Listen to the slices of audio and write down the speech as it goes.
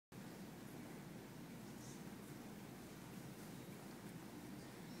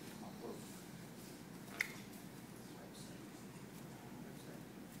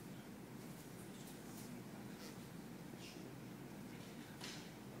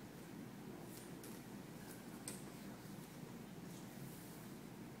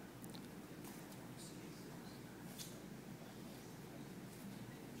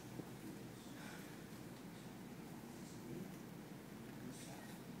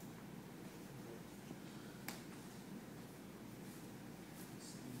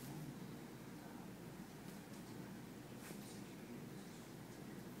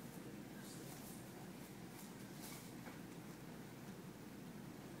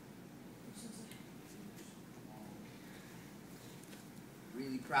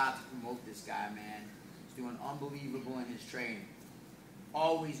proud to promote this guy, man. He's doing unbelievable in his training.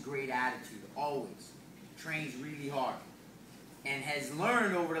 Always great attitude, always. Trains really hard. And has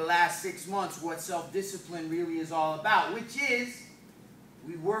learned over the last 6 months what self-discipline really is all about, which is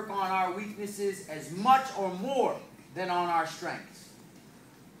we work on our weaknesses as much or more than on our strengths.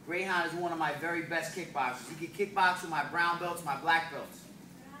 Greyhound is one of my very best kickboxers. He can kickbox with my brown belts, my black belts.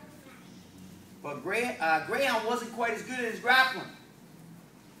 But Greyhound wasn't quite as good at his grappling.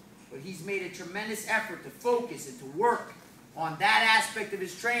 But he's made a tremendous effort to focus and to work on that aspect of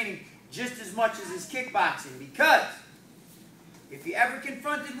his training just as much as his kickboxing. Because if you're ever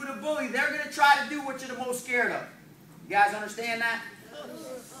confronted with a bully, they're going to try to do what you're the most scared of. You guys understand that?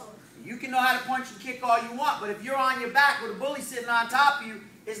 You can know how to punch and kick all you want, but if you're on your back with a bully sitting on top of you,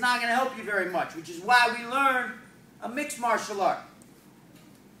 it's not going to help you very much, which is why we learned a mixed martial art.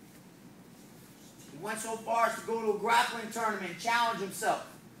 He went so far as to go to a grappling tournament and challenge himself,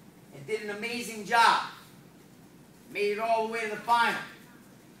 and did an amazing job. Made it all the way to the final.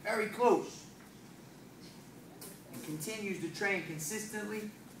 Very close. And continues to train consistently,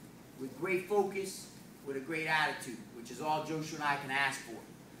 with great focus, with a great attitude, which is all Joshua and I can ask for.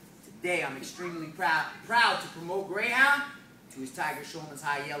 Today, I'm extremely proud to promote Greyhound to his Tiger Showman's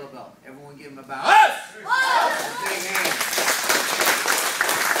high yellow belt. Everyone give him about us! Big hand.